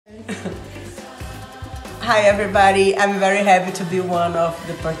Hi everybody, I'm very happy to be one of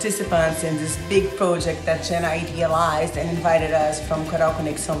the participants in this big project that Jenna idealized and invited us from CORAL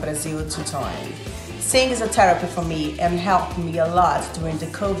CONEXÃO Brasil to join. Singing is a therapy for me and helped me a lot during the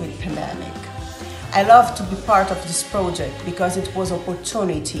COVID pandemic. I love to be part of this project because it was an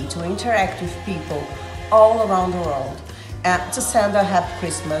opportunity to interact with people all around the world and to send a happy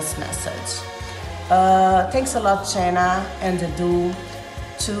Christmas message. Thanks a lot Jenna and Edu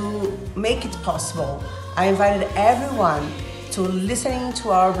to make it possible. I invited everyone to listening to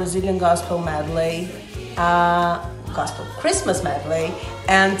our Brazilian gospel medley, gospel Christmas medley,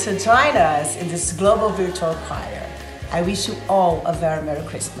 and to join us in this global virtual choir. I wish you all a very Merry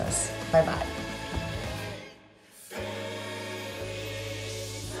Christmas. Bye bye.